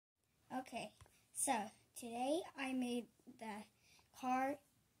Okay, so today I made the car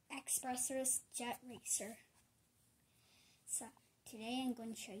Expressors Jet Racer. So today I'm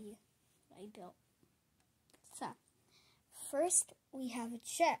going to show you what I built. So first we have a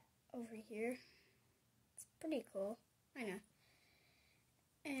jet over here. It's pretty cool, I know.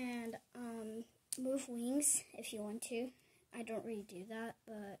 And move wings if you want to. I don't really do that,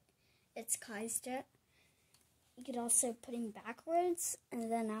 but it's Kai's jet. You could also put him backwards,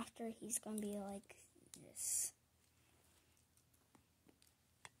 and then after he's going to be like this.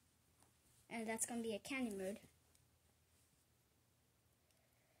 And that's going to be a cannon mode.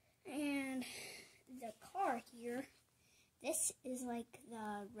 And the car here, this is like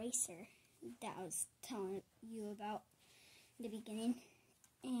the racer that I was telling you about in the beginning.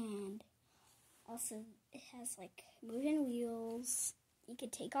 And also it has like moving wheels. You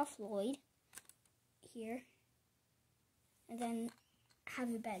could take off Lloyd here. And then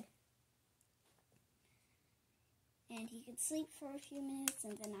have a bed. And he can sleep for a few minutes,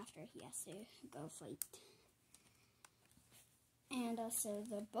 and then after he has to go fight. And also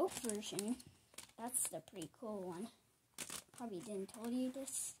the boat version, that's the pretty cool one. Probably didn't tell you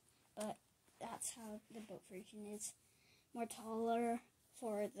this, but that's how the boat version is. More taller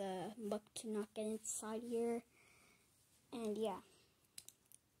for the muck to not get inside here. And yeah.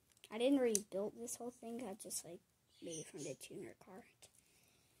 I didn't really build this whole thing, I just like made it from the tuner car.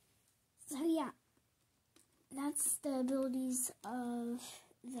 So yeah, that's the abilities of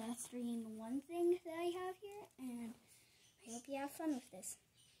the 3-in-1 thing that I have here, and I hope you have fun with this.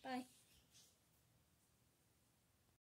 Bye.